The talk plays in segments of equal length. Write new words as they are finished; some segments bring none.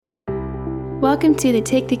Welcome to the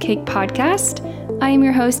Take the Cake podcast. I am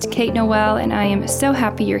your host, Kate Noel, and I am so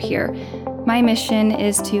happy you're here. My mission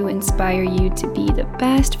is to inspire you to be the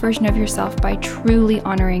best version of yourself by truly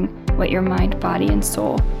honoring what your mind, body, and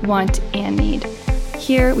soul want and need.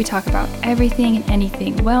 Here, we talk about everything and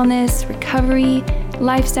anything wellness, recovery,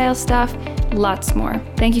 lifestyle stuff, lots more.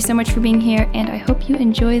 Thank you so much for being here, and I hope you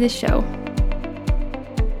enjoy the show.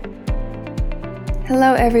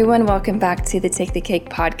 Hello, everyone. Welcome back to the Take the Cake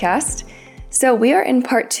podcast. So we are in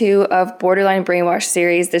part 2 of Borderline Brainwash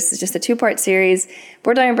series. This is just a 2-part series.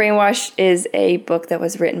 Borderline Brainwash is a book that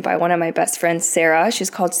was written by one of my best friends, Sarah. She's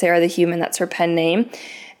called Sarah the Human. That's her pen name.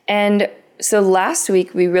 And so last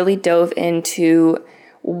week, we really dove into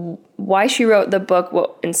why she wrote the book,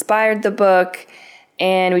 what inspired the book,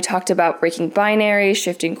 and we talked about breaking binary,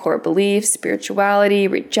 shifting core beliefs, spirituality,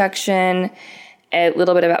 rejection, a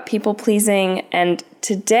little bit about people-pleasing. And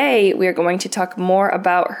today, we are going to talk more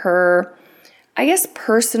about her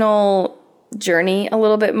personal journey a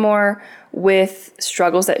little bit more with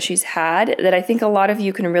struggles that she's had that I think a lot of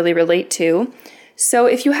you can really relate to. So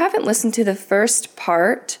if you haven't listened to the first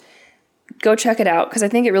part, go check it out because I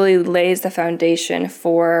think it really lays the foundation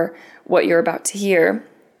for what you're about to hear.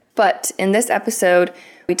 But in this episode,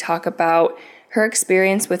 we talk about her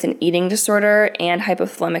experience with an eating disorder and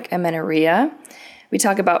hypothalamic amenorrhea. We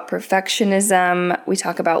talk about perfectionism, we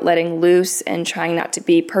talk about letting loose and trying not to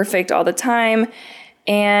be perfect all the time,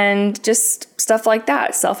 and just stuff like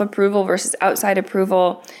that, self-approval versus outside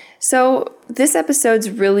approval. So this episode's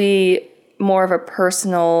really more of a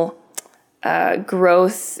personal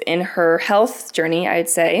growth in her health journey, I'd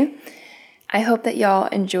say. I hope that y'all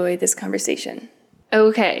enjoy this conversation.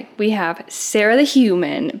 Okay, we have Sarah the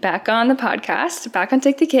Human back on the podcast, back on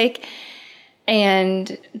Take the Cake.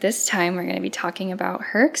 And this time we're going to be talking about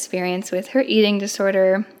her experience with her eating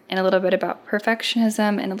disorder and a little bit about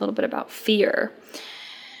perfectionism and a little bit about fear.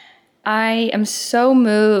 I am so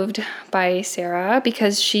moved by Sarah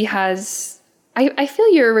because she has, I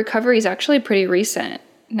feel your recovery is actually pretty recent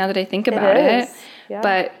now that I think about it. Yeah.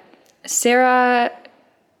 But Sarah,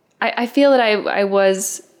 I feel that I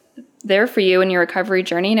was there for you in your recovery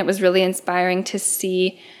journey, and it was really inspiring to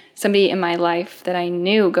see somebody in my life that I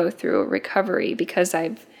knew go through recovery because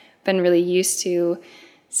I've been really used to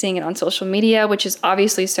seeing it on social media, which is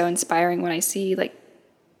obviously so inspiring when I see like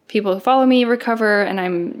people who follow me recover, and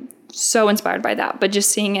I'm so inspired by that. But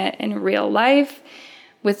just seeing it in real life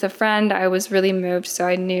with a friend, I was really moved, so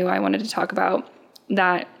I knew I wanted to talk about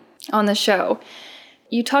that on the show.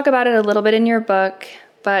 You talk about it a little bit in your book,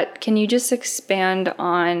 but can you just expand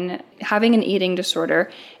on having an eating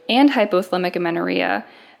disorder and hypothalamic amenorrhea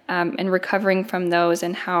and recovering from those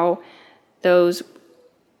and how those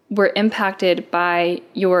were impacted by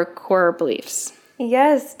your core beliefs?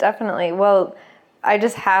 Yes, definitely. Well, I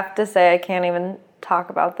just have to say I can't even talk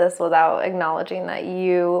about this without acknowledging that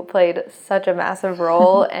you played such a massive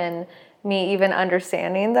role in me even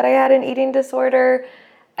understanding that I had an eating disorder.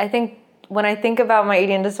 I think when I think about my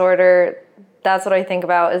eating disorder, that's what I think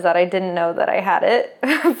about is that I didn't know that I had it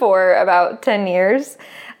for about 10 years.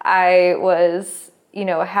 I was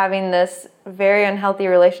having this very unhealthy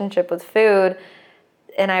relationship with food,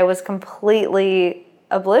 and I was completely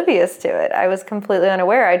oblivious to it. I was completely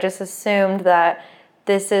unaware. I just assumed that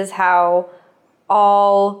this is how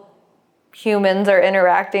all humans are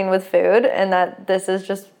interacting with food and that this is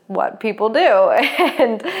just what people do.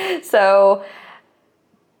 And so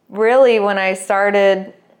really when I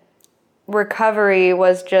started recovery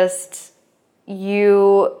was just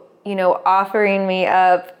you offering me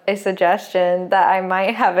up a suggestion that I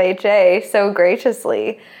might have HA so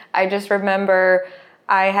graciously. I just remember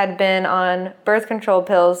I had been on birth control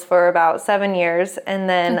pills for about 7 years, and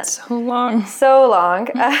then That's so long.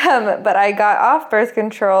 But I got off birth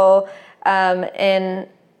control in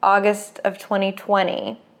August of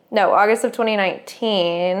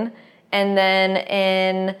 2019, and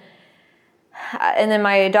then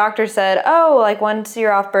my doctor said, once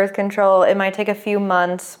you're off birth control, it might take a few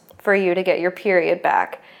months for you to get your period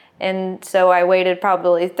back. And so I waited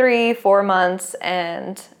probably 3-4 months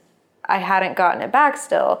and I hadn't gotten it back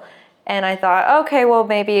still. And I thought, okay, well,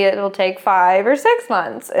 maybe it'll take 5 or 6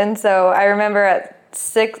 months. And so I remember at the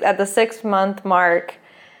 6-month mark,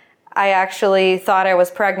 I actually thought I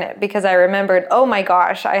was pregnant because I remembered, oh my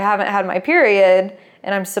gosh, I haven't had my period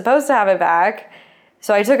and I'm supposed to have it back.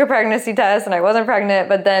 So I took a pregnancy test and I wasn't pregnant,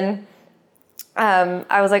 but then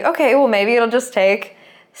I was like, okay, well, maybe it'll just take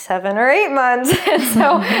 7 or 8 months. And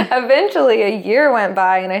so eventually a year went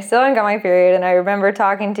by and I still hadn't got my period. And I remember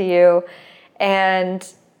talking to you and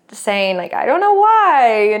saying like, I don't know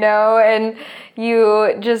why, and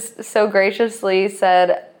you just so graciously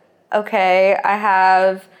said, okay, I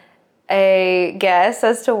have a guess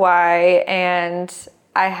as to why, and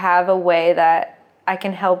I have a way that I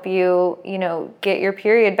can help you, get your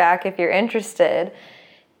period back if you're interested,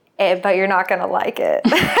 but you're not going to like it.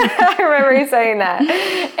 I remember you saying that.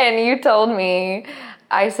 And you told me,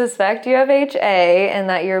 I suspect you have HA and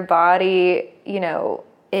that your body,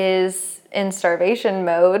 is in starvation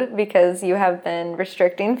mode because you have been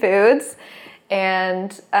restricting foods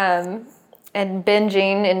and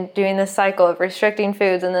binging and doing this cycle of restricting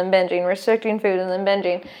foods and then binging, restricting food and then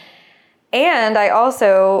binging. And I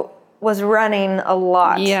also was running a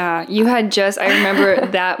lot. Yeah, you had I remember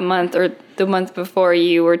that month or the month before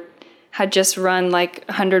had just run like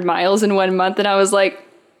 100 miles in 1 month, and I was like,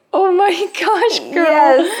 oh my gosh, girl.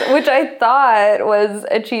 Yes, which I thought was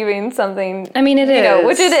achieving something. I mean, it is.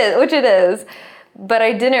 Which it is. But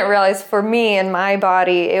I didn't realize for me and my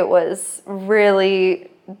body, it was really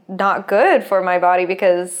not good for my body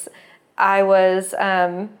because I was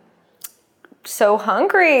so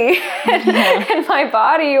hungry and my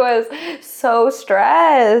body was so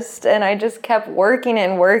stressed, and I just kept working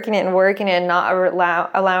and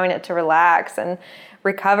not allowing it to relax and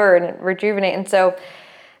recover and rejuvenate. And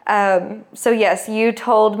so yes, you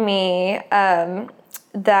told me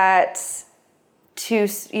that to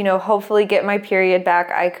hopefully get my period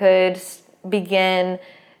back, I could begin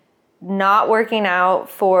not working out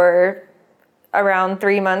for around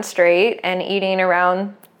 3 months straight and eating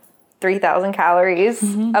around 3,000 calories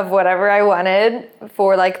of whatever I wanted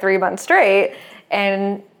for like 3 months straight.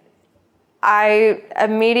 And I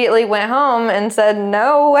immediately went home and said,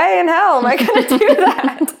 no way in hell am I going to do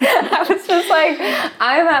that. I was just like,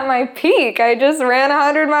 I'm at my peak. I just ran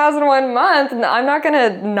 100 miles in 1 month. And I'm not going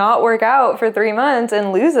to not work out for 3 months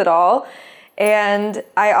and lose it all. And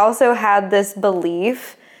I also had this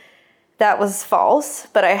belief that was false,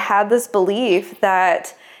 but I had this belief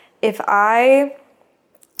that if I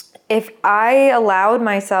allowed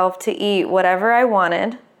myself to eat whatever I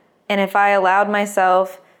wanted, and if I allowed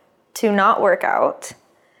myself to not work out,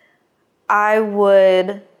 I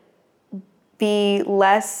would be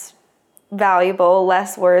less valuable,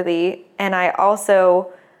 less worthy, and I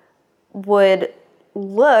also would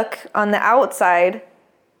look on the outside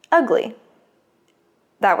ugly.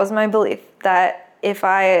 That was my belief, that if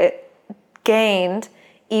I gained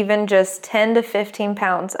even just 10 to 15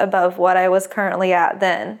 pounds above what I was currently at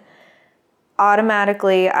then,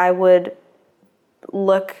 automatically I would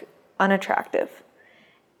look unattractive.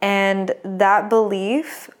 And that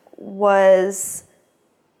belief was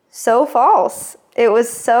so false. It was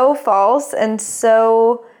so false and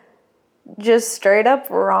so just straight up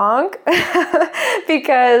wrong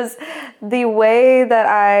because the way that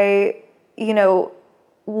I,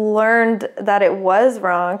 learned that it was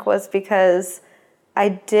wrong was because I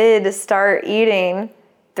did start eating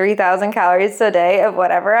 3,000 calories a day of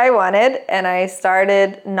whatever I wanted, and I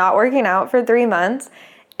started not working out for 3 months,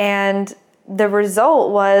 and the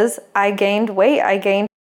result was I gained weight. I gained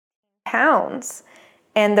pounds,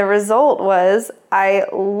 and the result was I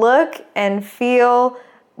look and feel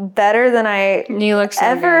better than I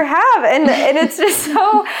ever have, and it's just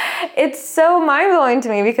it's so mind-blowing to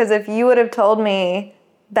me, because if you would have told me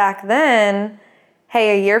back then,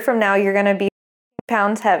 hey, a year from now you're going to be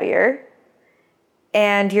pounds heavier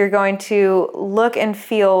and you're going to look and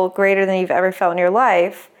feel greater than you've ever felt in your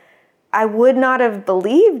life, I would not have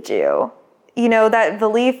believed you. That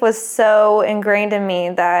belief was so ingrained in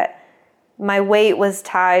me that my weight was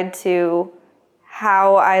tied to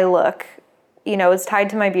how I look. It's tied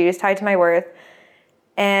to my beauty, it's tied to my worth.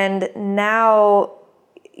 And now,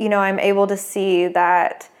 I'm able to see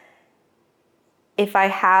that if I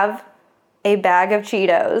have a bag of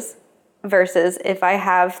Cheetos versus if I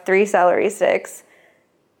have 3 celery sticks,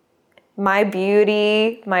 my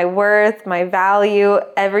beauty, my worth, my value,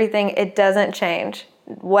 everything, it doesn't change.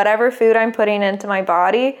 Whatever food I'm putting into my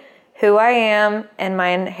body, who I am and my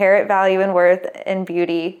inherent value and worth and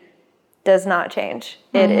beauty does not change.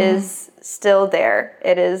 It is still there.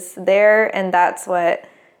 It is there, and that's what,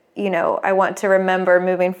 I want to remember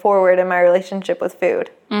moving forward in my relationship with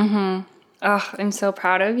food. Mm-hmm. Oh, I'm so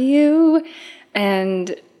proud of you.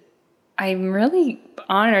 And I'm really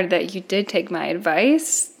honored that you did take my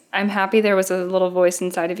advice. I'm happy there was a little voice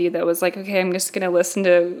inside of you that was like, okay, I'm just going to listen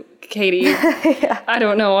to Katie. Yeah. I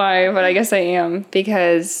don't know why, but I guess I am,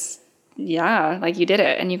 because you did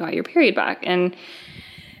it and you got your period back. And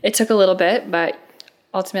it took a little bit, but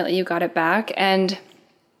ultimately you got it back. And,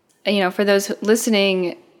 for those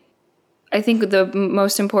listening, I think the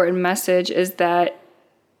most important message is that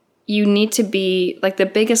you need to be, the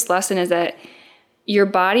biggest lesson is that your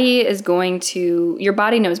body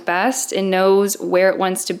knows best and knows where it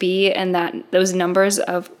wants to be, and that those numbers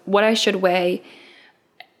of what I should weigh,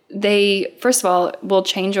 they, first of all, will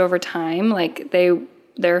change over time. Like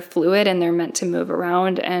they're fluid and they're meant to move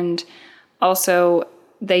around. And also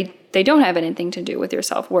they don't have anything to do with your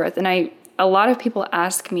self-worth. And a lot of people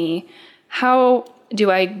ask me, how do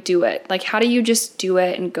I do it? Like, how do you just do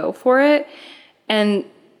it and go for it? And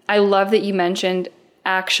I love that you mentioned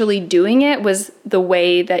actually doing it was the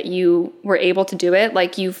way that you were able to do it.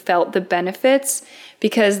 Like, you felt the benefits,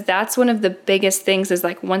 because that's one of the biggest things is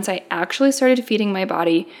like, once I actually started feeding my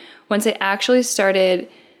body, once I actually started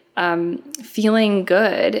feeling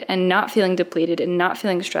good and not feeling depleted and not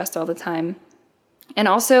feeling stressed all the time, and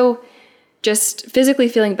also just physically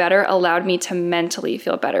feeling better allowed me to mentally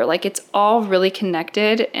feel better. Like, it's all really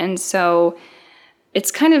connected. And so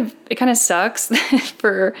it kind of sucks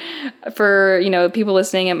for people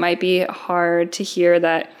listening. It might be hard to hear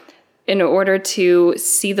that in order to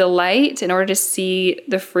see the light, in order to see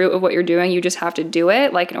the fruit of what you're doing, you just have to do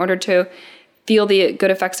it. Like, in order to feel the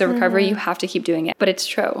good effects of recovery, you have to keep doing it. But it's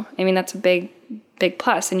true. I mean, that's a big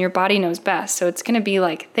plus, and your body knows best. So it's going to be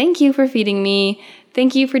like, thank you for feeding me.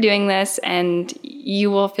 Thank you for doing this. And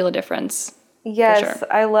you will feel a difference. Yes, sure.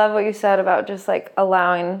 I love what you said about just like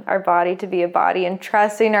allowing our body to be a body and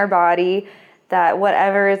trusting our body that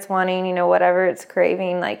whatever it's wanting, whatever it's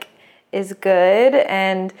craving, like, is good,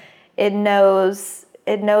 and it knows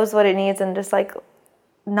what it needs, and just like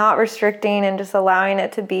not restricting and just allowing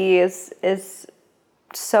it to be is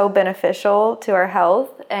so beneficial to our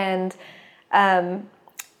health. And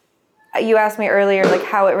you asked me earlier, like,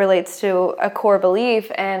 how it relates to a core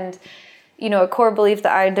belief, and a core belief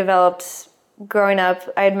that I developed growing up,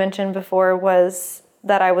 I had mentioned before, was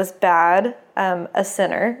that I was bad. A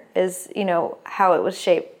sinner is, how it was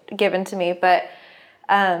given to me. But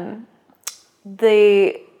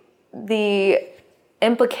the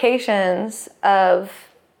implications of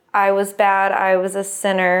I was bad, I was a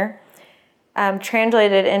sinner,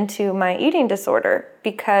 translated into my eating disorder,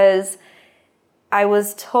 because I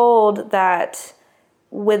was told that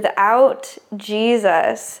without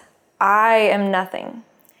Jesus, I am nothing.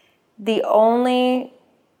 The only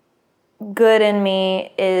good in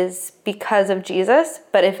me is because of Jesus.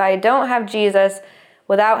 But if I don't have Jesus,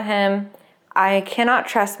 without him, I cannot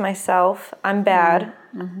trust myself. I'm bad.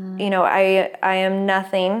 Mm-hmm. I am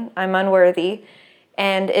nothing. I'm unworthy.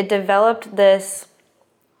 And it developed this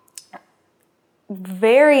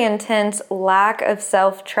very intense lack of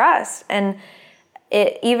self-trust. And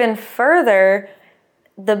it even further,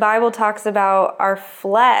 the Bible talks about our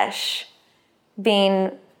flesh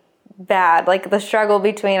being bad, like the struggle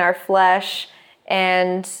between our flesh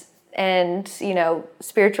and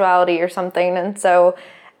spirituality or something. And so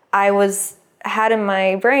I had in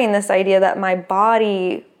my brain this idea that my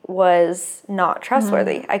body was not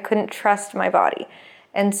trustworthy. I couldn't trust my body.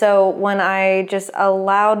 And so when I just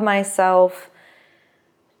allowed myself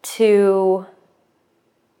to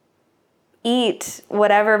eat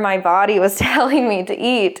whatever my body was telling me to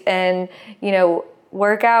eat, and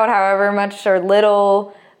work out however much or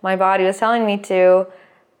little my body was telling me to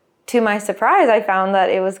my surprise, I found that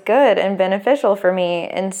it was good and beneficial for me,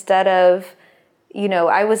 instead of,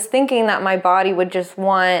 I was thinking that my body would just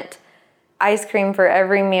want ice cream for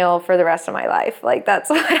every meal for the rest of my life. Like, that's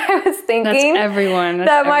what I was thinking. That's everyone.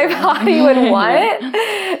 My body would want.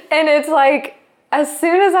 And it's like, as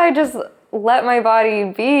soon as I just let my body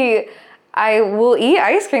be, I will eat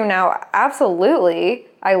ice cream now. Absolutely.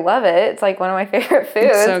 I love it. It's like one of my favorite foods.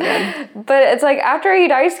 It's so good. But it's like, after I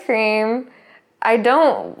eat ice cream, I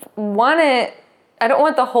don't want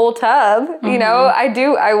the whole tub.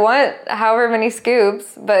 Mm-hmm. I want however many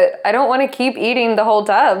scoops, but I don't want to keep eating the whole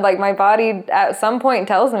tub. Like, my body at some point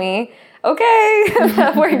tells me, okay,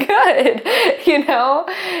 we're good,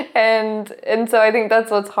 And so I think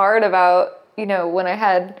that's what's hard about, when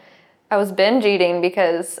I was binge eating,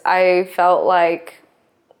 because I felt like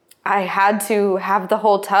I had to have the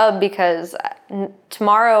whole tub, because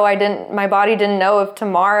tomorrow my body didn't know if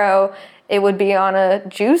tomorrow it would be on a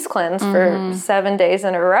juice cleanse for 7 days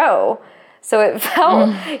in a row. So it felt,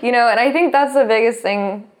 and I think that's the biggest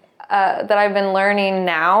thing that I've been learning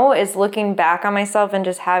now, is looking back on myself and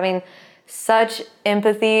just having such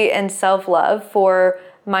empathy and self-love for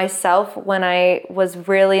myself when I was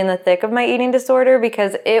really in the thick of my eating disorder,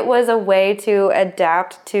 because it was a way to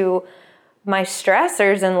adapt to my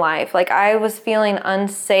stressors in life. Like, I was feeling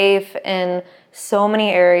unsafe in so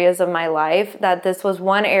many areas of my life, that this was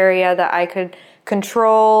one area that I could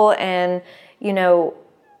control, and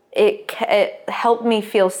it helped me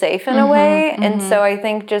feel safe in a way. And so I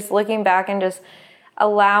think just looking back and just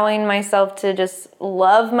allowing myself to just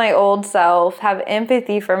love my old self, have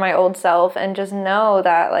empathy for my old self, and just know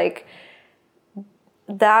that like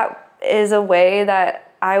that is a way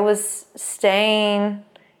that I was staying,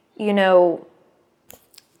 you know,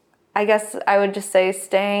 I guess I would just say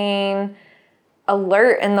staying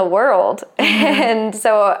alert in the world. And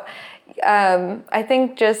so I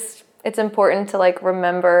think just it's important to like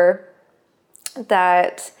remember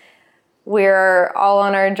that we're all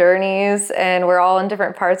on our journeys and we're all in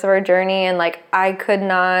different parts of our journey. And like, I could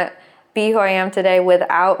not be who I am today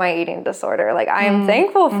without my eating disorder. Like, I am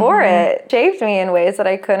thankful for it. It shaped me in ways that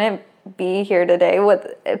I couldn't be here today with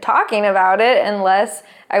talking about it unless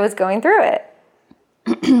I was going through it.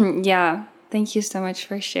 Yeah. Thank you so much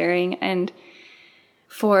for sharing and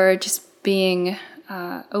for just being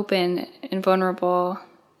open and vulnerable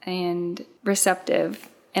and receptive.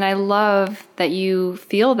 And I love that you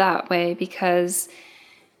feel that way because,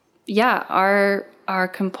 yeah, our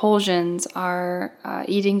compulsions, our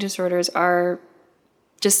eating disorders, are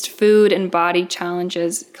just food and body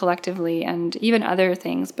challenges collectively, and even other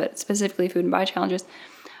things, but specifically food and body challenges,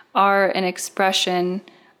 are an expression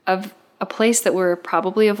of a place that we're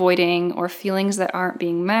probably avoiding or feelings that aren't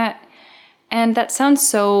being met. And that sounds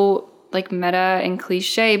so like meta and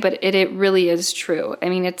cliche, but it really is true. I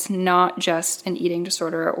mean, it's not just an eating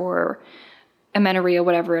disorder or amenorrhea,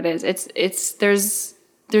 whatever it is. It's there's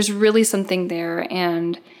really something there.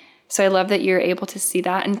 And so I love that you're able to see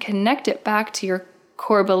that and connect it back to your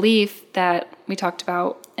core belief that we talked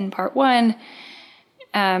about in part 1,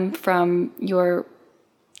 from your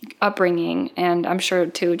upbringing, and I'm sure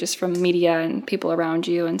too just from media and people around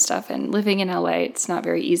you and stuff, and living in LA, it's not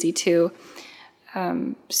very easy too.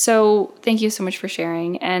 So thank you so much for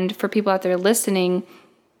sharing. And for people out there listening,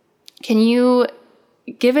 can you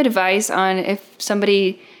give advice on if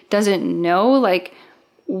somebody doesn't know like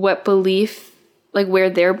what belief, like where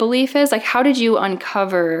their belief is, like how did you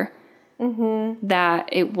uncover that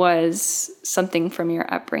it was something from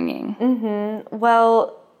your upbringing?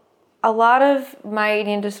 Well, a lot of my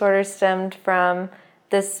eating disorder stemmed from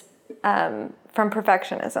this, from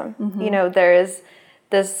perfectionism. You know, there is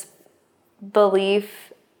this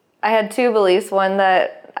belief. I had 2 beliefs, one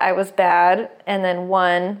that I was bad and then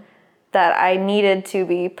one that I needed to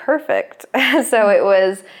be perfect. So it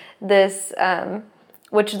was this,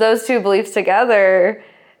 which those 2 beliefs together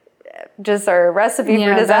just are a recipe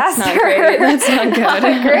for disaster. That's not great. That's not good.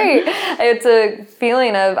 Not great. It's a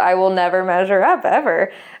feeling of I will never measure up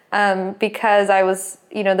ever. Because I was,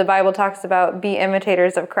 you know, the Bible talks about be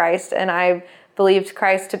imitators of Christ, and I believed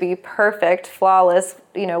Christ to be perfect, flawless,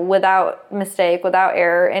 you know, without mistake, without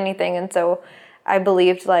error, anything. And so I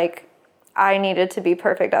believed like I needed to be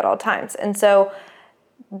perfect at all times. And so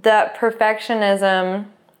that perfectionism,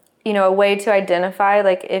 you know, a way to identify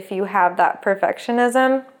like if you have that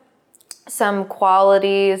perfectionism, some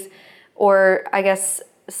qualities or I guess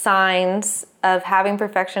signs of having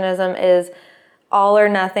perfectionism is all or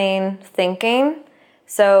nothing thinking.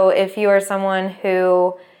 So if you are someone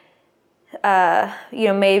who, you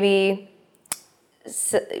know, maybe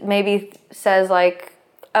says like,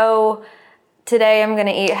 oh, today I'm going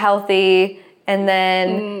to eat healthy. And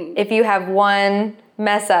then if you have one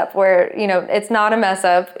mess up where, you know, it's not a mess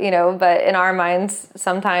up, you know, but in our minds,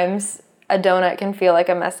 sometimes a donut can feel like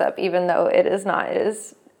a mess up, even though it is not, it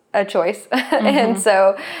is a choice. And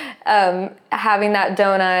so having that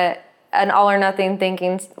donut, an all or nothing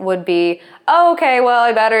thinking would be, oh, okay, well,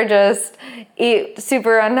 I better just eat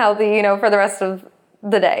super unhealthy, you know, for the rest of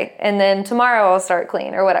the day. And then tomorrow I'll start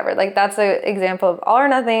clean or whatever. Like that's an example of all or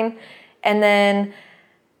nothing. And then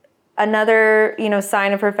another, you know,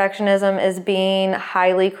 sign of perfectionism is being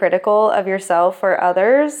highly critical of yourself or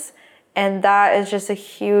others. And that is just a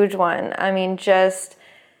huge one. I mean, just,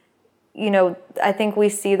 you know, I think we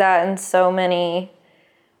see that in so many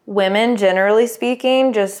women, generally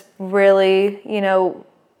speaking, just really, you know,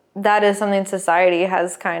 that is something society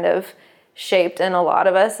has kind of shaped in a lot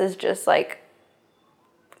of us, is just like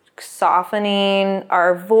softening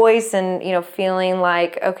our voice and, you know, feeling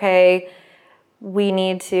like, okay, we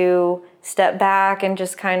need to step back and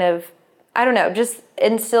just kind of, I don't know, just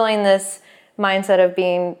instilling this mindset of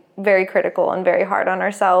being very critical and very hard on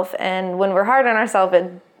ourselves. And when we're hard on ourselves,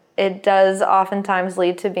 it does oftentimes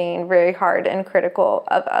lead to being very hard and critical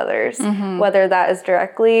of others, whether that is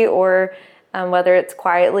directly or whether it's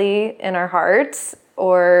quietly in our hearts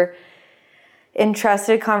or in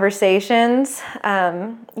trusted conversations,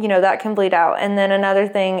 you know, that can bleed out. And then another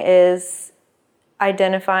thing is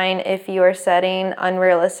identifying if you are setting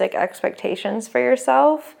unrealistic expectations for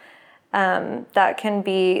yourself. That can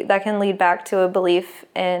lead back to a belief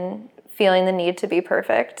in feeling the need to be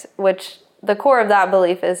perfect, which the core of that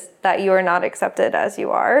belief is that you are not accepted as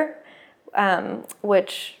you are,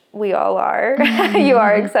 which we all are. You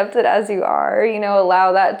are accepted as you are.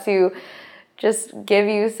 Allow that to just give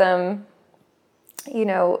you some,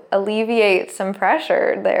 alleviate some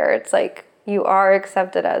pressure there. It's like you are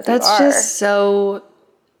accepted as you are. That's just so,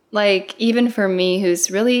 like, even for me,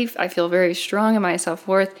 who's really, I feel very strong in my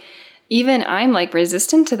self-worth, even I'm like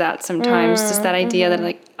resistant to that sometimes. Just that idea that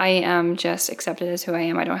like I am just accepted as who I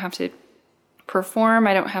am. I don't have to perform.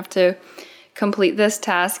 I don't have to complete this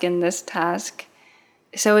task and this task.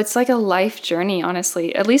 So it's like a life journey,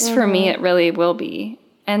 honestly. At least for me, it really will be.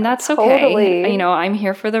 And that's okay. Totally. I'm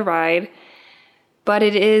here for the ride. But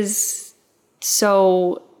it is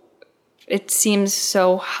so, it seems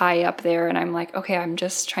so high up there. And I'm like, okay, I'm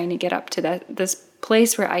just trying to get up to this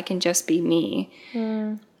place where I can just be me.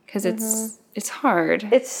 Because it's hard.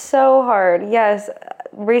 It's so hard. Yes.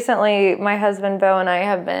 Recently, my husband, Bo, and I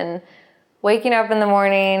have been waking up in the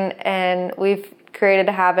morning, and we've created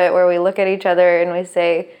a habit where we look at each other and we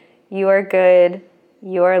say, you are good,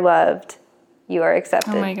 you are loved, you are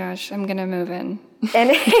accepted. Oh my gosh, I'm going to move in.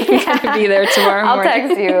 And I'm going to be there tomorrow morning. I'll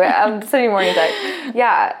text you. I'm sending morning text.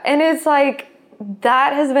 Yeah. And it's like,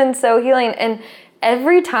 that has been so healing. And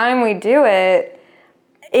every time we do it,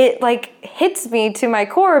 it like hits me to my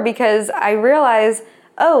core, because I realize,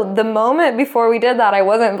 oh, the moment before we did that, I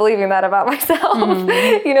wasn't believing that about myself.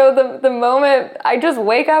 The moment I just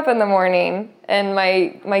wake up in the morning and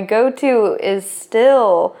my go-to is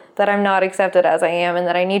still that I'm not accepted as I am and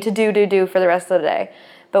that I need to do for the rest of the day.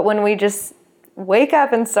 But when we just wake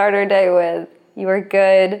up and start our day with, you are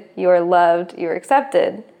good, you are loved, you are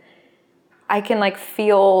accepted, I can like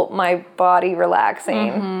feel my body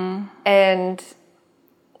relaxing. And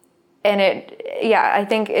I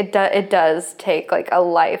think it does take like a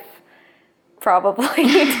life probably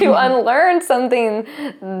to unlearn something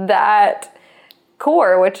that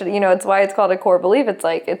core, which, it's why it's called a core belief. It's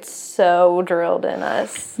like, it's so drilled in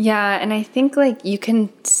us. Yeah. And I think like you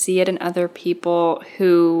can see it in other people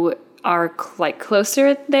who are like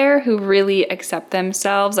closer there, who really accept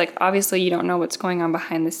themselves. Like obviously you don't know what's going on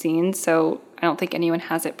behind the scenes. So I don't think anyone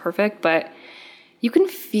has it perfect, but you can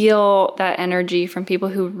feel that energy from people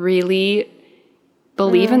who really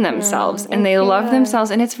believe in themselves and they love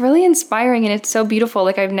themselves, and it's really inspiring and it's so beautiful.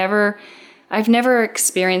 Like I've never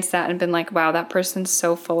experienced that and been like, wow, that person's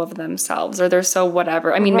so full of themselves, or they're so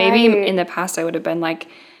whatever. I mean, maybe in the past I would have been like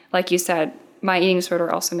you said, my eating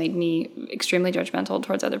disorder also made me extremely judgmental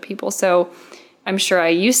towards other people. So I'm sure I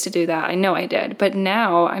used to do that. I know I did. But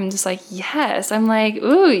now I'm just like, yes. I'm like,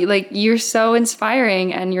 ooh, like you're so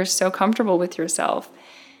inspiring and you're so comfortable with yourself.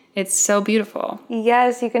 It's so beautiful.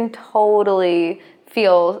 Yes, you can totally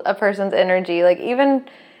feel a person's energy. Like even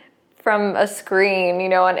from a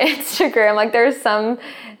screen, on Instagram, like there's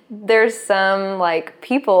some like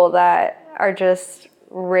people that are just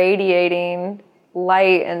radiating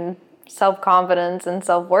light and self-confidence and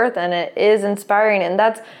self-worth, and it is inspiring. And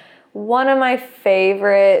that's one of my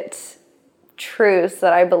favorite truths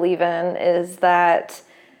that I believe in, is that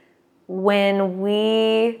when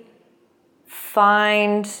we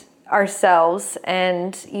find ourselves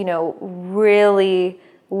and, really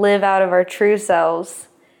live out of our true selves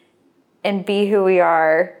and be who we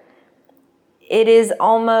are, it is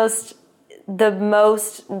almost the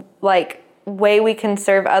most like way we can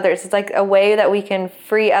serve others. It's like a way that we can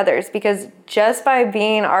free others, because just by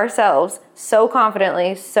being ourselves so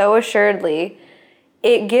confidently, so assuredly,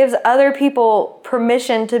 it gives other people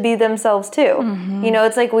permission to be themselves too.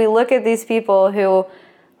 It's like we look at these people who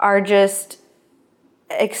are just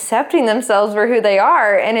accepting themselves for who they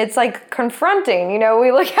are, and it's like confronting.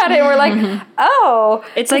 We look at it and we're like, oh,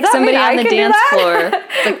 it's like somebody on the dance floor.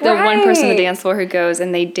 It's like the one person on the dance floor who goes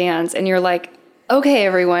and they dance, and you're like, okay,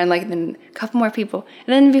 everyone, like then a couple more people.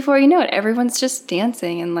 And then before you know it, everyone's just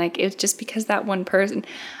dancing. And like, it's just because that one person.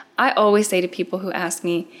 I always say to people who ask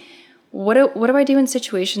me, what do I do in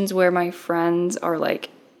situations where my friends are like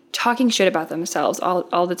talking shit about themselves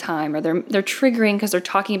all the time, or they're triggering because they're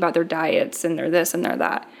talking about their diets and they're this and they're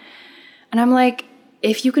that. And I'm like,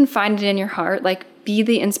 if you can find it in your heart, like be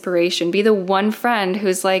the inspiration, be the one friend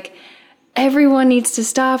who's like, everyone needs to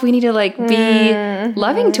stop. We need to like be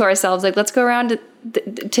loving to ourselves. Like, let's go around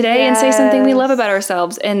today and say something we love about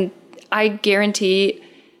ourselves. And I guarantee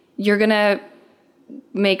you're going to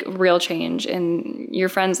make real change in your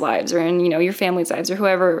friends' lives, or in, your family's lives, or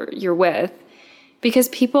whoever you're with, because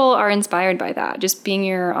people are inspired by that. Just being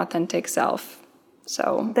your authentic self.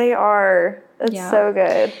 So they are. It's so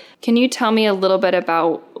good. Can you tell me a little bit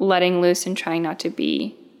about letting loose and trying not to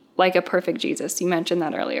be like a perfect Jesus? You mentioned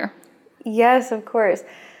that earlier. Yes, of course.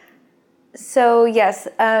 So yes,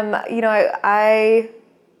 I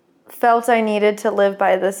felt I needed to live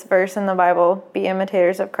by this verse in the Bible, be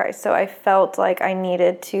imitators of Christ. So I felt like I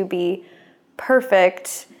needed to be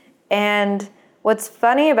perfect. And what's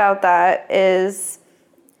funny about that is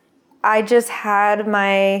I just had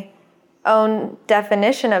my own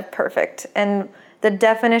definition of perfect. And the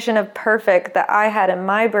definition of perfect that I had in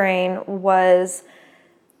my brain was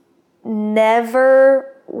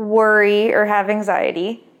never worry or have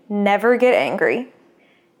anxiety, never get angry,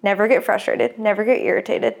 never get frustrated, never get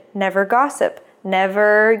irritated, never gossip,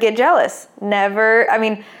 never get jealous,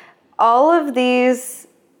 all of these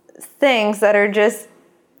things that are just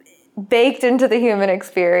baked into the human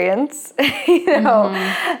experience,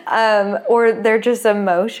 or they're just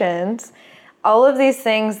emotions. All of these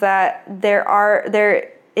things that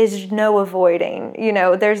there is no avoiding,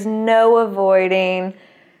 there's no avoiding.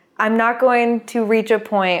 I'm not going to reach a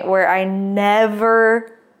point where I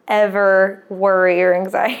never, ever worry or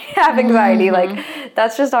have anxiety. Like,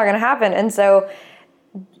 that's just not going to happen. And so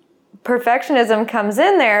perfectionism comes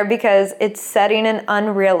in there because it's setting an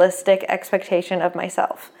unrealistic expectation of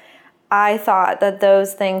myself. I thought that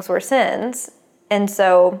those things were sins. And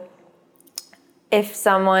so if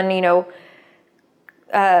someone,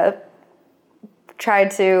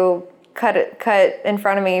 tried to cut in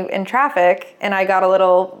front of me in traffic and I got a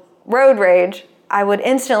little road rage, I would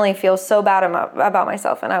instantly feel so bad about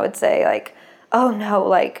myself. And I would say like, oh no,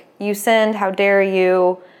 like you sinned, how dare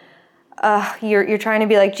you? You're trying to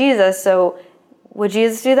be like Jesus. So would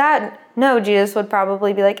Jesus do that? No, Jesus would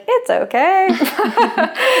probably be like, it's okay.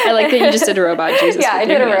 I like that you just did a robot Jesus. Yeah, I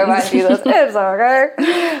did a robot Jesus. It's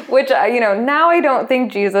okay. Which, now I don't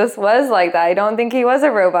think Jesus was like that. I don't think he was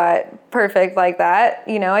a robot perfect like that.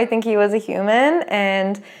 I think he was a human,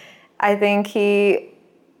 and I think he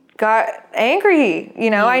got angry.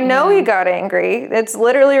 I know he got angry. It's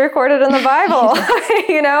literally recorded in the Bible.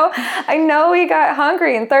 I know he got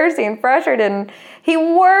hungry and thirsty and frustrated, and he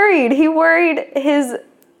worried his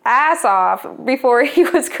ass off before he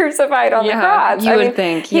was crucified on the cross. You would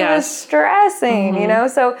think, he was stressing,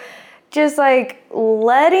 so just like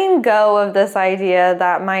letting go of this idea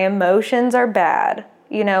that my emotions are bad,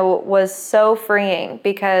 was so freeing,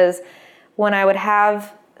 because when I would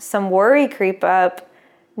have some worry creep up,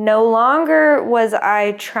 no longer was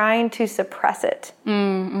I trying to suppress it.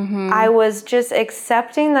 I was just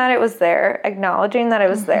accepting that it was there, acknowledging that it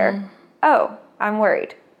was there. Oh, I'm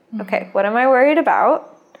worried. Okay, what am I worried about?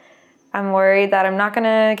 I'm worried that I'm not going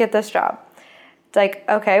to get this job. It's like,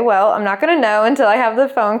 okay, well, I'm not going to know until I have the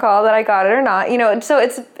phone call that I got it or not. So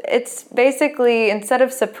it's basically, instead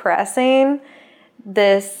of suppressing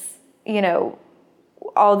this,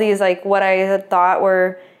 all these like what I had thought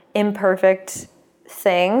were imperfect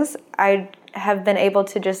things, I have been able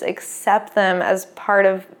to just accept them as part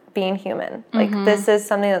of being human. Like, this is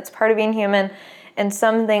something that's part of being human, and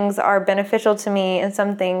some things are beneficial to me and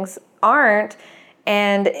some things aren't.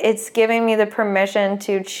 And it's giving me the permission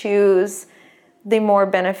to choose the more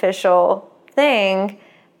beneficial thing.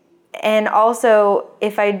 And also,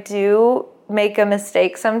 if I do make a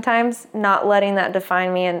mistake sometimes, not letting that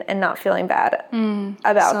define me and not feeling bad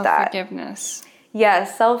about that. Self-forgiveness.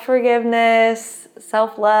 Yes, self-forgiveness,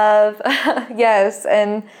 self-love. Yes.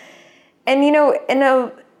 And on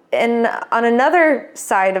another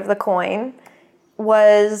side of the coin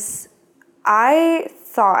was, I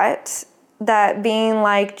thought that being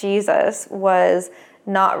like Jesus was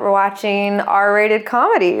not watching R-rated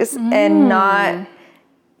comedies and not,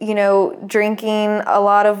 drinking a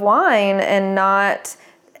lot of wine and not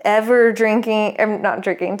ever smoking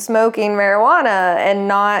marijuana and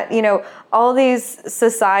not, all these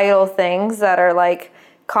societal things that are like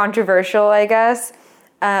controversial, I guess.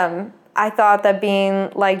 I thought that being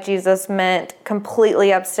like Jesus meant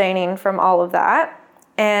completely abstaining from all of that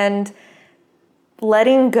and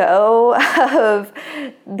letting go of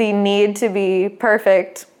the need to be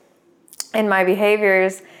perfect in my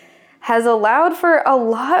behaviors has allowed for a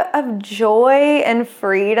lot of joy and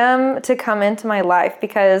freedom to come into my life.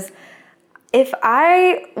 Because if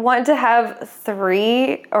I want to have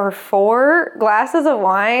 3 or 4 glasses of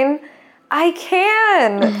wine, I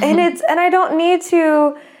can. And I don't need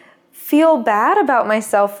to feel bad about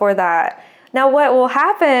myself for that. Now, what will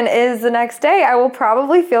happen is the next day I will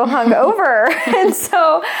probably feel hungover. And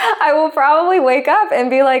so I will probably wake up and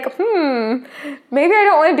be like, maybe I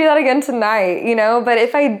don't want to do that again tonight, But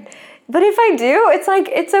if I do, it's like,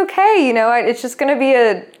 it's okay, it's just going to be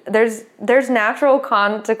there's natural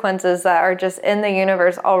consequences that are just in the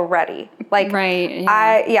universe already. Like,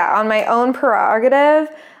 right, yeah. On my own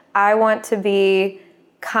prerogative, I want to be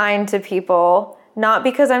kind to people, not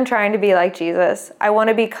because I'm trying to be like Jesus. I want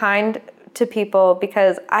to be kind to people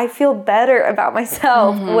because I feel better about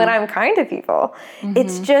myself when I'm kind to people.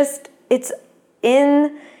 It's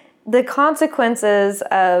in the consequences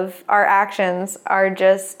of our actions are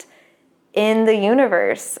just in the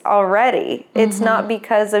universe already. It's not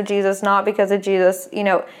because of Jesus, you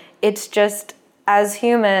know, it's just as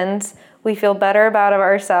humans, we feel better about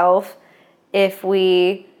ourselves if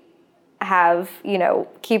we have, you know,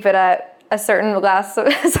 keep it at a certain glass of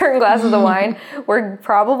the wine. We're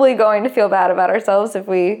probably going to feel bad about ourselves if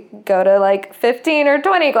we go to like 15 or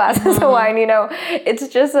 20 glasses of wine, you know. It's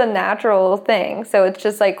just a natural thing. So it's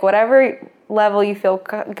just like whatever level you feel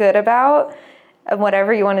good about and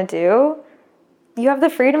whatever you want to do, you have the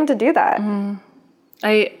freedom to do that.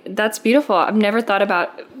 That's beautiful. I've never thought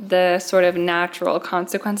about the sort of natural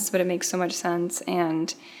consequences, but it makes so much sense.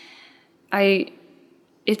 And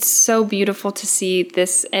it's so beautiful to see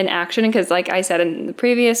this in action because, like I said in the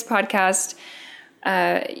previous podcast,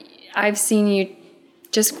 I've seen you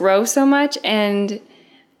just grow so much, and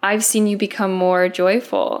I've seen you become more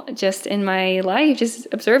joyful just in my life, just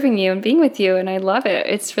observing you and being with you, and I love it.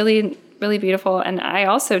 It's really, really beautiful. And I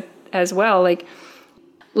also, as well, like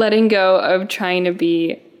letting go of trying to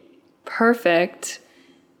be perfect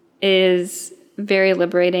is very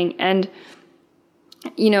liberating. And,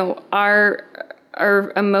 you know, our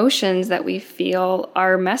emotions that we feel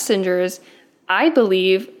are messengers. I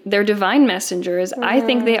believe they're divine messengers. I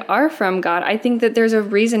think they are from God. I think that there's a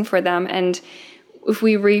reason for them. And if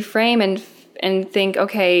we reframe and think,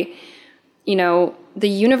 okay, you know, the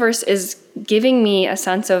universe is giving me a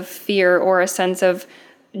sense of fear or a sense of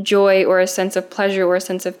joy or a sense of pleasure or a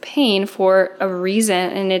sense of pain for a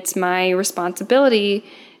reason. And it's my responsibility,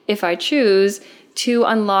 if I choose, to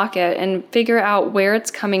unlock it and figure out where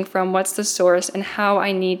it's coming from, what's the source, and how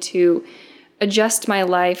I need to adjust my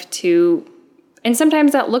life to. And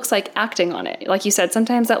sometimes that looks like acting on it. Like you said,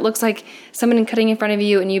 sometimes that looks like someone cutting in front of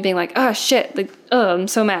you and you being like, oh shit, like, oh, I'm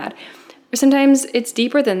so mad. Or sometimes it's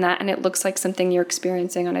deeper than that and it looks like something you're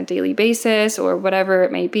experiencing on a daily basis or whatever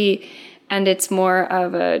it may be. And it's more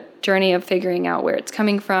of a journey of figuring out where it's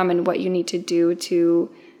coming from and what you need to do to,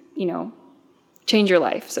 you know, change your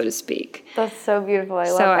life, so to speak. That's so beautiful. I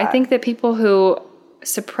love that. So I think that people who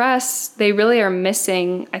suppress, they really are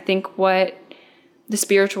missing, I think, what the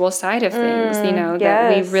spiritual side of things, you know,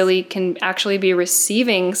 that we really can actually be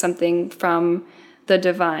receiving something from the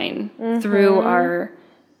divine through our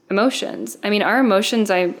emotions. I mean, our emotions,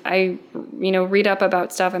 I you know, read up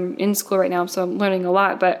about stuff. I'm in school right now, so I'm learning a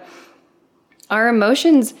lot, but our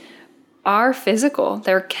emotions are physical.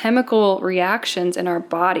 They're chemical reactions in our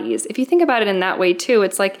bodies. If you think about it in that way too,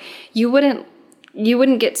 it's like you wouldn't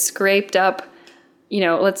get scraped up, you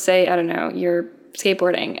know, let's say, I don't know, you're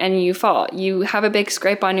skateboarding and you fall. You have a big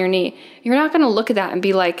scrape on your knee. You're not going to look at that and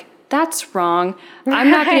be like, that's wrong.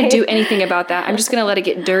 I'm not going to do anything about that. I'm just going to let it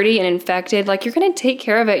get dirty and infected. Like, you're going to take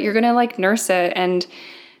care of it. You're going to like nurse it and,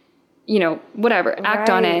 you know, whatever, act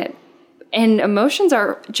on it. And emotions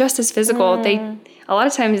are just as physical. A lot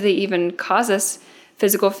of times they even cause us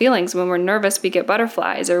physical feelings. When we're nervous, we get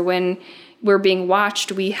butterflies, or when we're being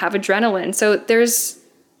watched, we have adrenaline. So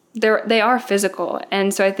they are physical.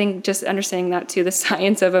 And so I think just understanding that too, the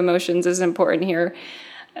science of emotions is important here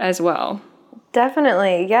as well.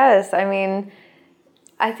 Definitely. Yes. I mean,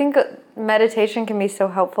 I think meditation can be so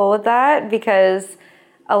helpful with that because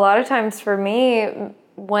a lot of times for me,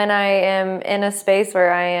 when I am in a space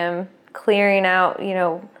where I am clearing out, you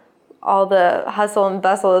know, all the hustle and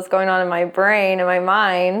bustle that's going on in my brain and my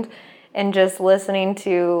mind and just listening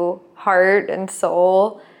to heart and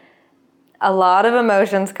soul, a lot of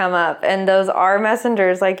emotions come up, and those are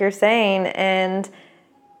messengers, like you're saying, and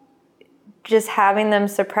just having them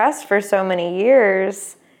suppressed for so many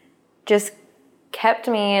years just kept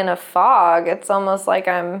me in a fog. It's almost like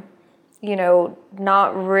I'm, you know,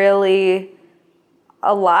 not really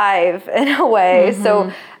alive in a way.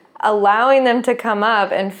 So allowing them to come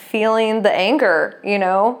up and feeling the anger, you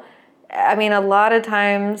know, I mean, a lot of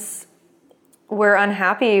times we're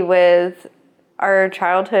unhappy with our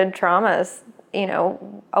childhood traumas. You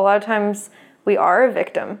know, a lot of times we are a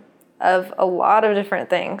victim of a lot of different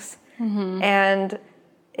things. And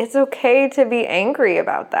it's okay to be angry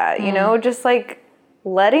about that, you know, just like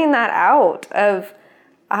letting that out of,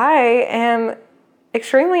 I am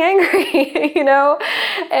extremely angry, you know,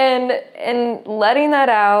 and letting that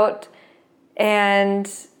out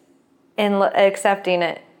and accepting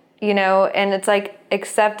it, you know, and it's like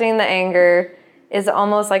accepting the anger is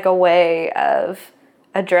almost like a way of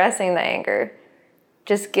addressing the anger,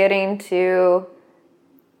 just getting to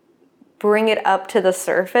bring it up to the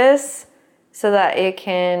surface so that it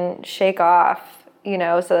can shake off, you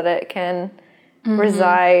know, so that it can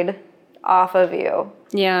reside off of you.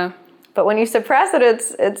 Yeah. But when you suppress it,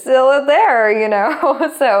 it's still there, you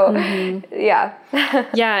know? So, yeah.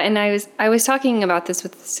 Yeah, and I was talking about this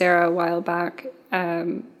with Sarah a while back.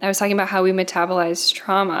 I was talking about how we metabolize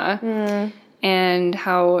trauma and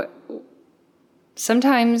how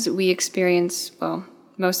sometimes we experience, well,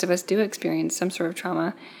 most of us do experience some sort of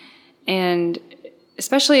trauma. And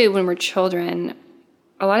especially when we're children,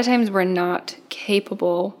 a lot of times we're not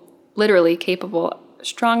capable, literally capable,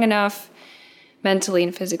 strong enough mentally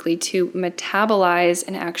and physically to metabolize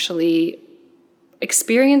and actually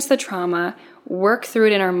experience the trauma, work through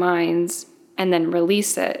it in our minds, and then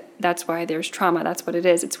release it. That's why there's trauma. That's what it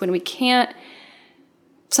is. It's when we can't,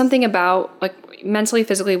 something about, like, mentally,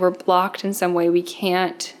 physically, we're blocked in some way. We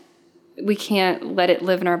can't let it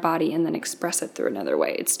live in our body and then express it through another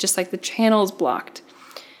way. It's just like the channel's blocked.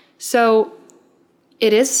 So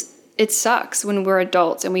it sucks when we're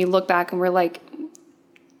adults and we look back and we're like,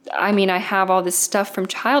 I mean, I have all this stuff from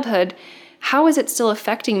childhood. How is it still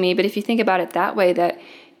affecting me? But if you think about it that way, that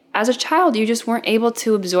as a child, you just weren't able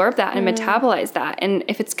to absorb that and metabolize that. And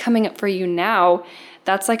if it's coming up for you now,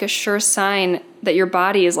 that's like a sure sign that your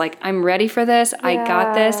body is like, I'm ready for this. I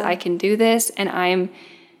got this. I can do this. And I'm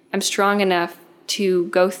strong enough to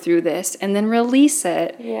go through this and then release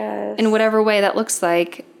it in whatever way that looks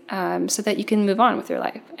like, so that you can move on with your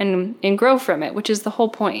life and grow from it, which is the whole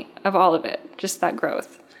point of all of it, just that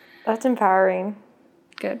growth. That's empowering.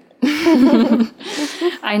 Good.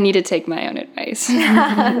 I need to take my own advice.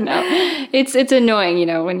 No, it's annoying, you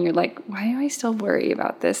know, when you're like, why do I still worry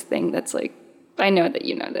about this thing that's like, I know that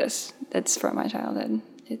you know this, that's from my childhood.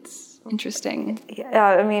 It's interesting. Yeah,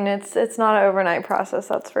 I mean, it's not an overnight process,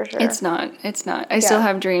 that's for sure. It's not. I still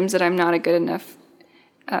have dreams that I'm not a good enough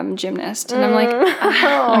gymnast. And I'm like,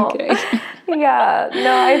 okay. Yeah.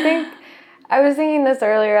 No, I was thinking this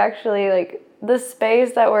earlier, actually, like, the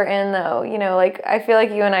space that we're in, though, you know, like, I feel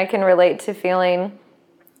like you and I can relate to feeling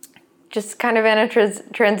just kind of in a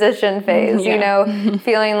transition phase, you know,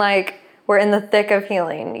 feeling like we're in the thick of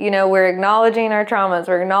healing. You know, we're acknowledging our traumas,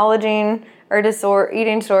 we're acknowledging our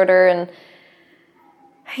eating disorder, and,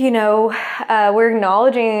 you know, we're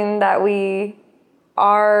acknowledging that we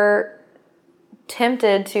are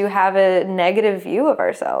tempted to have a negative view of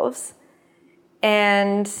ourselves.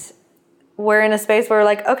 And we're in a space where we're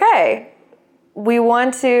like, okay, we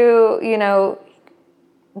want to, you know,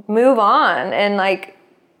 move on and, like,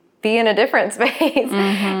 be in a different space.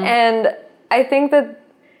 And I think that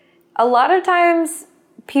a lot of times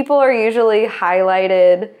people are usually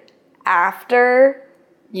highlighted after,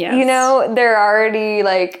 you know, they're already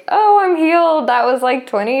like, oh, I'm healed. That was like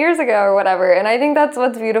 20 years ago or whatever. And I think that's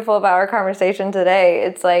what's beautiful about our conversation today.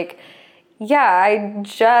 It's like, yeah, I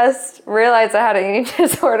just realized I had an eating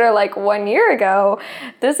disorder like 1 year ago.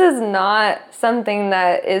 This is not something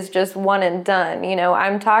that is just one and done. You know,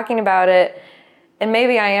 I'm talking about it, and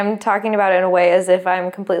maybe I am talking about it in a way as if I'm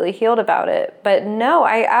completely healed about it. But no,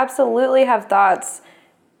 I absolutely have thoughts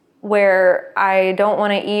where I don't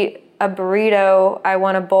want to eat a burrito, I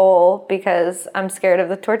want a bowl because I'm scared of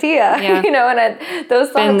the tortilla, you know, and those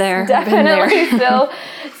thoughts definitely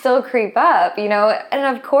still creep up, you know.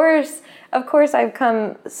 And of course, I've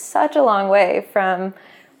come such a long way from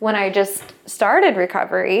when I just started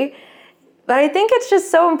recovery. But I think it's just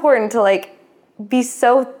so important to, like, be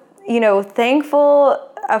so, you know, thankful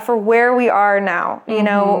for where we are now. You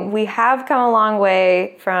know, we have come a long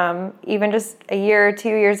way from even just a year or 2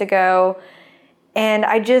 years ago. And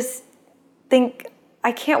I just think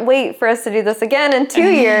I can't wait for us to do this again in 2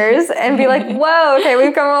 years and be like, whoa, okay,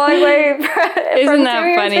 we've come a long way Isn't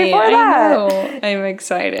that funny? I know. I'm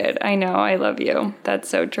excited. I know. I love you. That's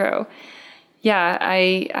so true. Yeah,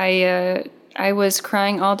 I was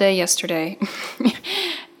crying all day yesterday.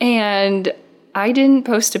 And I didn't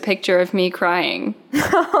post a picture of me crying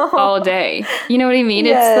all day. You know what I mean?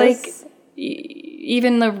 It's like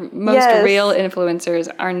even the most real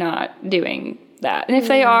influencers are not doing that. And if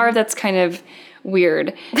they are, that's kind of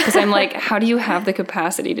weird, because I'm like, how do you have the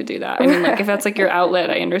capacity to do that? I mean, like, if that's like your outlet,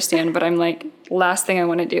 I understand, but I'm like, last thing I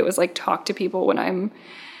want to do is like talk to people when I'm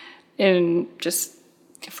in just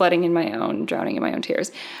drowning in my own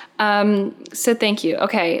tears. So thank you.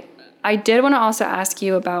 Okay. I did want to also ask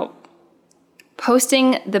you about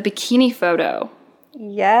posting the bikini photo.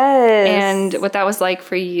 Yes. And what that was like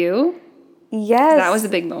for you. Yes. That was a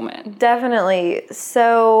big moment. Definitely.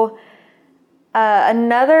 So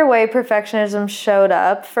another way perfectionism showed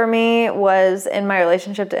up for me was in my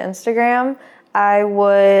relationship to Instagram. I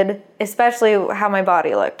would, especially how my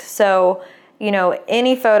body looked. So, you know,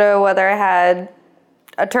 any photo, whether I had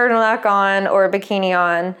a turtleneck on or a bikini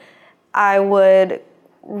on, I would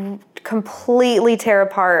completely tear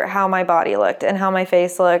apart how my body looked and how my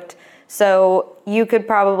face looked. So you could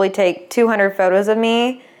probably take 200 photos of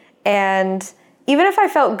me, and even if I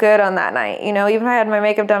felt good on that night, even if I had my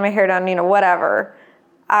makeup done, my hair done, whatever,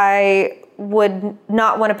 I would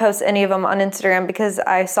not want to post any of them on Instagram because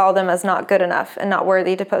I saw them as not good enough and not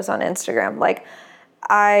worthy to post on Instagram. Like,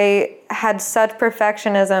 I had such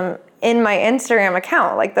perfectionism in my Instagram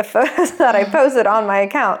account, like the photos that I posted on my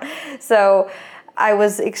account. So I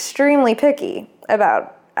was extremely picky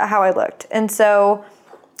about how I looked. And so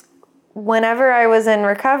whenever I was in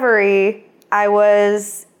recovery, I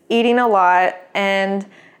was eating a lot. And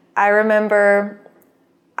I remember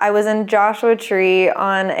I was in Joshua Tree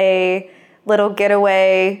on a little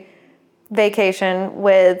getaway vacation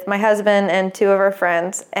with my husband and 2 of our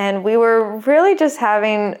friends. And we were really just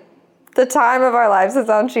having the time of our lives. It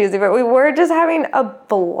sounds cheesy, but we were just having a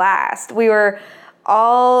blast. We were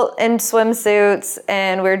all in swimsuits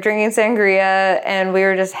and we were drinking sangria and we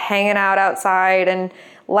were just hanging out outside and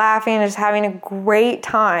laughing and just having a great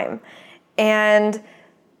time. And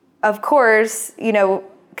of course,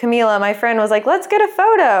 Camila, my friend, was like, let's get a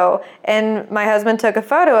photo. And my husband took a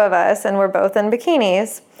photo of us and we're both in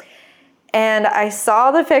bikinis. And I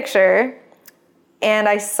saw the picture and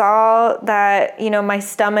I saw that, my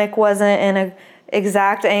stomach wasn't in an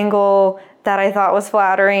exact angle that I thought was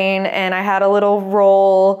flattering. And I had a little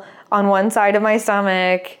roll on one side of my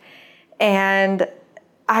stomach. And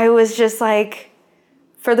I was just like,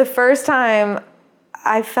 for the first time,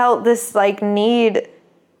 I felt this need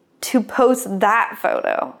to post that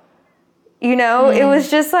photo. It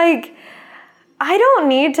was just like, I don't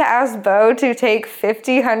need to ask Bo to take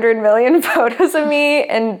 50, 100 million photos of me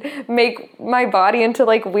and make my body into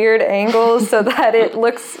weird angles so that it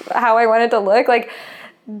looks how I want it to look.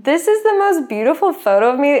 This is the most beautiful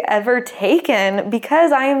photo of me ever taken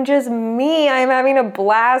because I am just me. I'm having a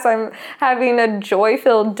blast. I'm having a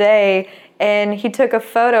joy-filled day. And he took a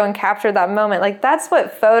photo and captured that moment. That's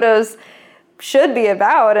what photos should be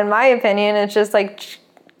about, in my opinion. It's just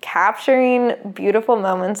capturing beautiful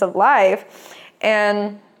moments of life.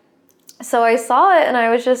 And so I saw it and I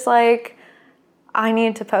was just like, I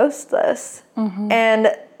need to post this. Mm-hmm.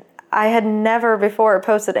 And I had never before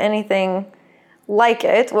posted anything like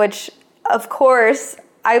it, which of course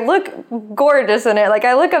I look gorgeous in it.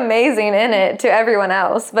 I look amazing in it to everyone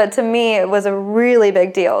else, but to me it was a really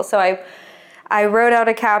big deal. So I wrote out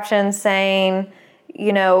a caption saying,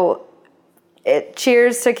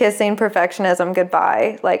 cheers to kissing perfectionism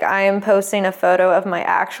goodbye. I am posting a photo of my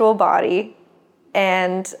actual body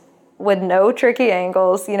and with no tricky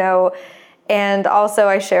angles, and also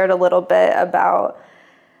I shared a little bit about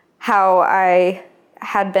how I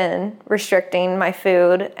had been restricting my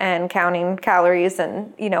food and counting calories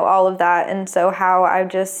and, all of that. And so how I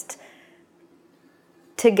just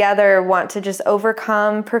together want to just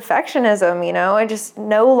overcome perfectionism, I just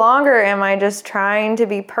no longer am I just trying to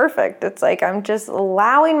be perfect. It's I'm just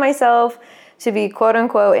allowing myself to be quote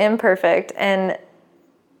unquote imperfect, and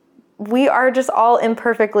we are just all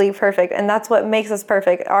imperfectly perfect, and that's what makes us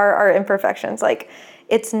perfect, are our imperfections.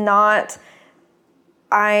 It's not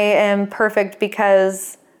I am perfect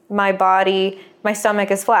because my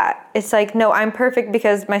stomach is flat. It's no, I'm perfect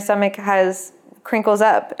because my stomach has crinkles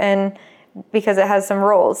up and because it has some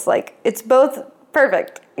rolls. It's both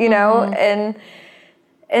perfect, Mm-hmm.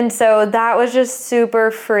 And so that was just super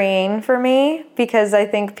freeing for me because I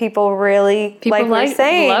think people really,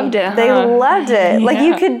 loved it, huh? They loved it. Yeah.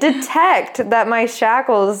 You could detect that my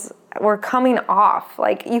shackles were coming off.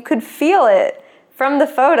 You could feel it from the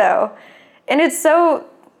photo. And it's so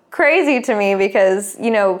crazy to me because,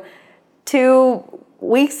 2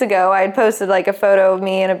 weeks ago I had posted a photo of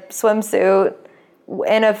me in a swimsuit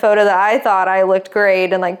in a photo that I thought I looked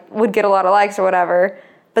great and would get a lot of likes or whatever.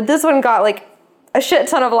 But this one got a shit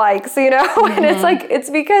ton of likes, Mm-hmm. And it's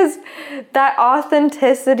because that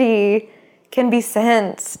authenticity can be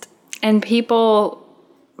sensed. And people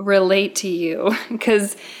relate to you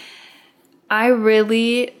because I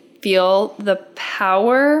really feel the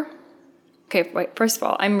power. Okay, wait, first of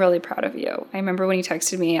all, I'm really proud of you. I remember when you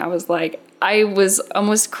texted me, I was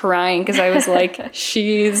almost crying because I was like,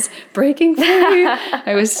 she's breaking free.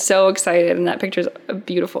 I was so excited, and that picture's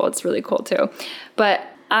beautiful. It's really cool too. But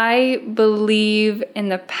I believe in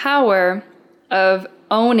the power of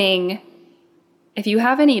owning, if you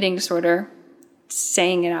have an eating disorder,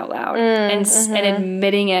 saying it out loud and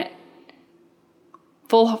admitting it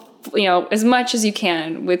full, as much as you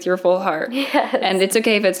can with your full heart. Yes. And it's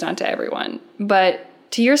okay if it's not to everyone, but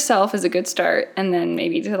to yourself is a good start. And then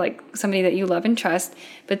maybe to somebody that you love and trust,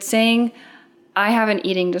 but saying, I have an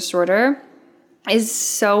eating disorder, is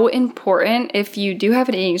so important if you do have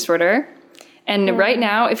an eating disorder. And right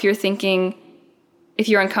now, if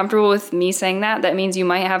you're uncomfortable with me saying that, that means you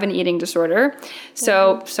might have an eating disorder.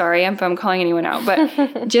 So sorry if I'm calling anyone out,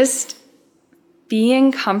 but just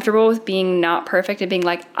being comfortable with being not perfect and being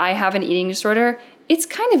like, I have an eating disorder. It's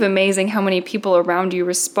kind of amazing how many people around you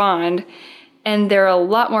respond. And they're a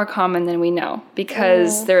lot more common than we know,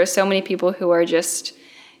 because there are so many people who are just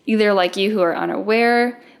either like you, who are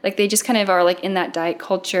unaware, like they just kind of are like in that diet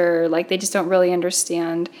culture, like they just don't really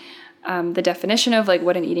understand the definition of like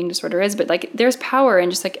what an eating disorder is. But like there's power in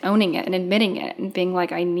just like owning it and admitting it and being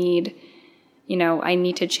like, I need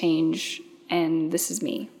to change, and this is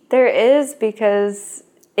me. There is, because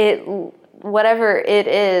whatever it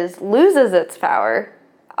is loses its power,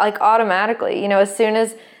 like automatically, as soon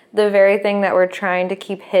as the very thing that we're trying to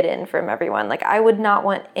keep hidden from everyone. Like, I would not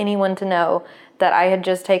want anyone to know that I had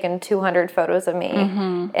just taken 200 photos of me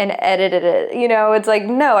and edited it. It's like,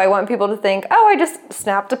 no, I want people to think, oh, I just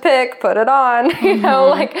snapped a pic, put it on,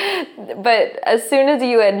 but as soon as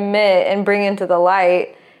you admit and bring into the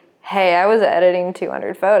light, hey, I was editing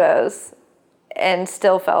 200 photos and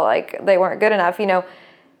still felt like they weren't good enough,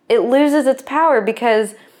 it loses its power,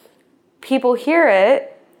 because people hear it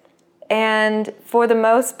and for the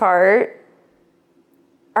most part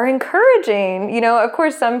are encouraging. Of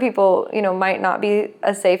course, some people, might not be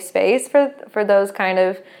a safe space for those kind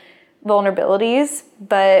of vulnerabilities.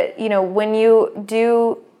 But, when you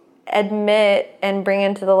do admit and bring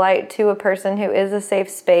into the light to a person who is a safe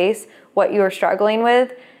space what you're struggling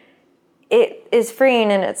with, it is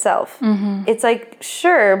freeing in itself. It's like,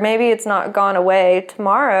 sure, maybe it's not gone away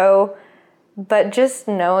tomorrow, but just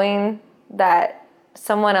knowing that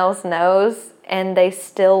someone else knows and they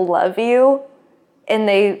still love you and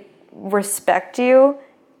they respect you,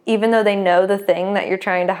 even though they know the thing that you're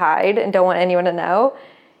trying to hide and don't want anyone to know,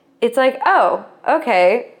 it's like, oh,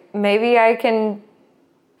 okay, maybe I can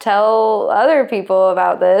tell other people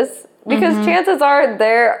about this, because chances are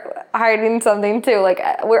they're hiding something too. Like,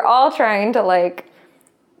 we're all trying to like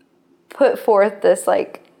put forth this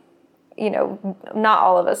like, not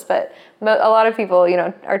all of us, but a lot of people,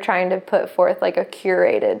 are trying to put forth like a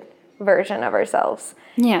curated version of ourselves.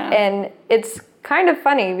 Yeah. And it's kind of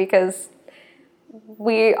funny because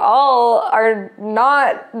we all are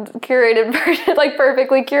not curated version, like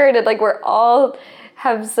perfectly curated. Like, we're all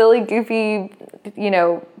have silly, goofy,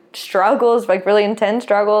 struggles, like really intense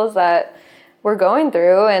struggles that we're going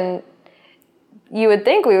through. And you would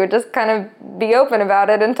think we would just kind of be open about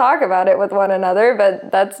it and talk about it with one another,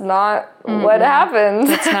 but that's not what happens.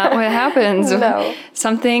 That's not what happens. No.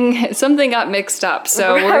 Something got mixed up.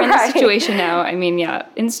 So we're in this situation now. I mean, yeah,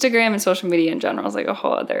 Instagram and social media in general is like a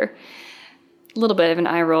whole other little bit of an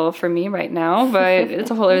eye roll for me right now, but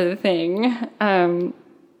it's a whole other thing.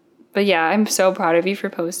 But yeah, I'm so proud of you for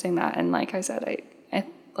posting that. And like I said,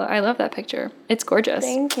 I love that picture. It's gorgeous.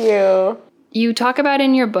 Thank you. You talk about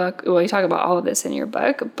in your book, well, you talk about all of this in your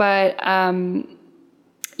book, but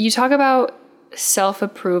you talk about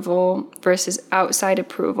self-approval versus outside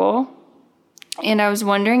approval. And I was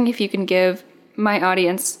wondering if you can give my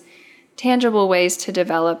audience tangible ways to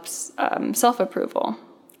develop self-approval.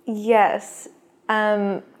 Yes.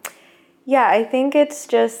 Yeah, I think it's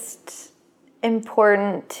just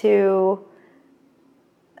important to,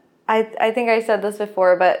 I think I said this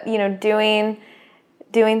before, but,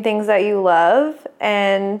 doing things that you love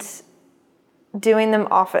and doing them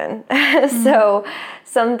often. So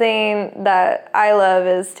something that I love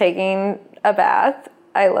is taking a bath.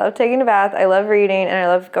 I love taking a bath. I love reading, and I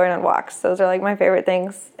love going on walks. Those are like my favorite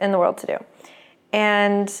things in the world to do.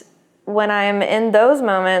 And when I'm in those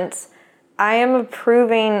moments, I am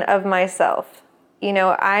approving of myself.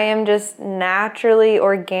 I am just naturally,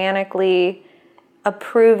 organically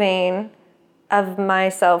approving of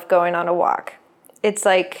myself going on a walk. It's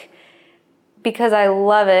like, because I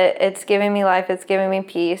love it, it's giving me life, it's giving me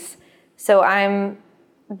peace. So I'm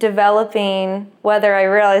developing, whether I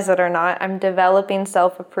realize it or not, I'm developing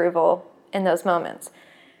self-approval in those moments.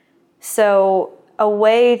 So a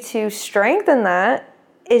way to strengthen that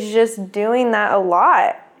is just doing that a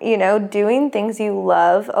lot, doing things you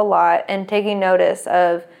love a lot and taking notice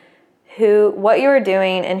of what you are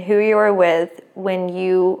doing and who you are with when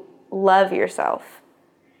you love yourself.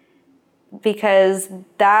 Because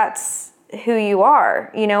that's who you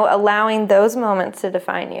are, allowing those moments to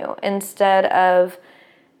define you instead of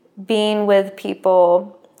being with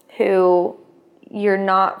people who you're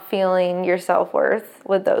not feeling your self-worth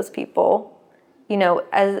with those people.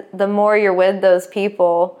 As the more you're with those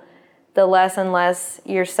people, the less and less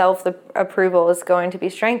your self-approval is going to be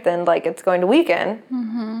strengthened, like it's going to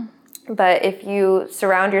weaken. But if you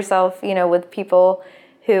surround yourself, you know, with people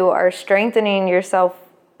who are strengthening your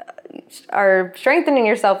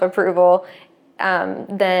self-approval,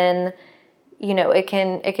 then, you know, it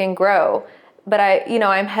can grow. But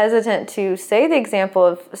I'm hesitant to say the example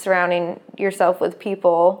of surrounding yourself with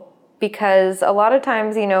people, because a lot of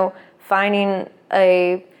times, you know, finding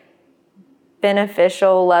a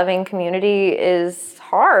beneficial, loving community is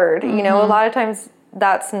hard. You know, a lot of times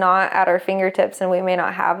that's not at our fingertips and we may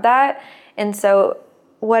not have that. And so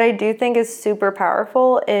what I do think is super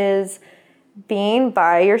powerful is being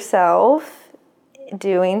by yourself,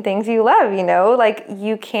 doing things you love, you know, like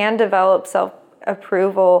you can develop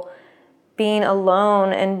self-approval being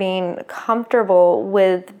alone and being comfortable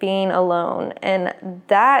with being alone. And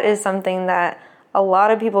that is something that a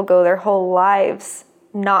lot of people go their whole lives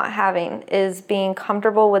not having, is being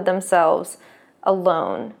comfortable with themselves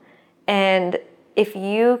alone. And if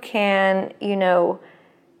you can, you know,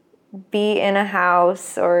 be in a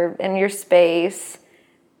house or in your space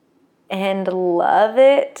and love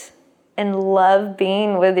it and love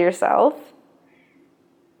being with yourself,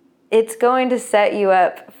 it's going to set you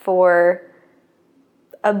up for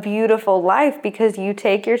a beautiful life, because you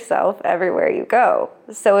take yourself everywhere you go.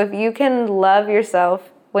 So if you can love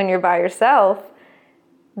yourself when you're by yourself,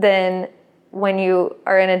 then when you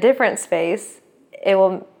are in a different space, it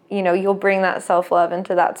will, you know, you'll bring that self-love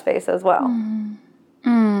into that space as well.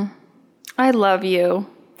 I love you.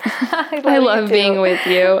 I love being with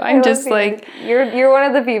you. I'm just like, you're one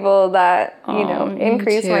of the people that, you know,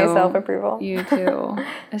 increase my self-approval. You too.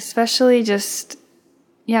 especially just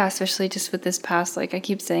with this past, like I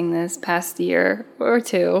keep saying this, past year or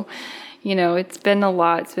two, you know, it's been a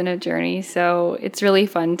lot. It's been a journey. So it's really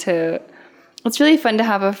fun to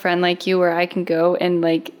have a friend like you where I can go and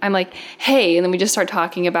like, I'm like, hey, and then we just start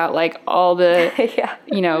talking about like all the,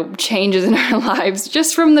 you know, changes in our lives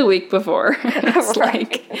just from the week before. It's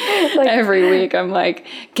like every week I'm like,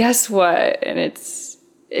 guess what? And it's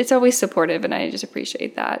always supportive, and I just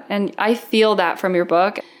appreciate that. And I feel that from your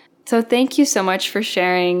book. So thank you so much for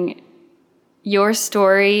sharing your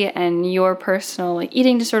story and your personal like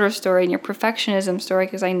eating disorder story and your perfectionism story,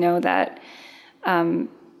 because I know that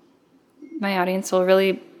my audience will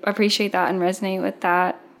really appreciate that and resonate with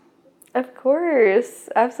that. Of course.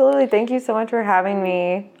 Absolutely. Thank you so much for having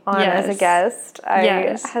me on as a guest. I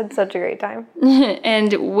had such a great time.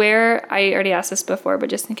 And where, I already asked this before, but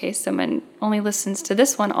just in case someone only listens to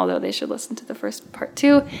this one, although they should listen to the first part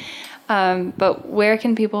too, but where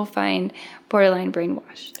can people find Borderline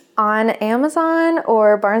Brainwashed? On Amazon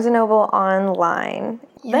or Barnes & Noble online.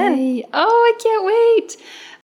 Yay. Oh, I can't wait.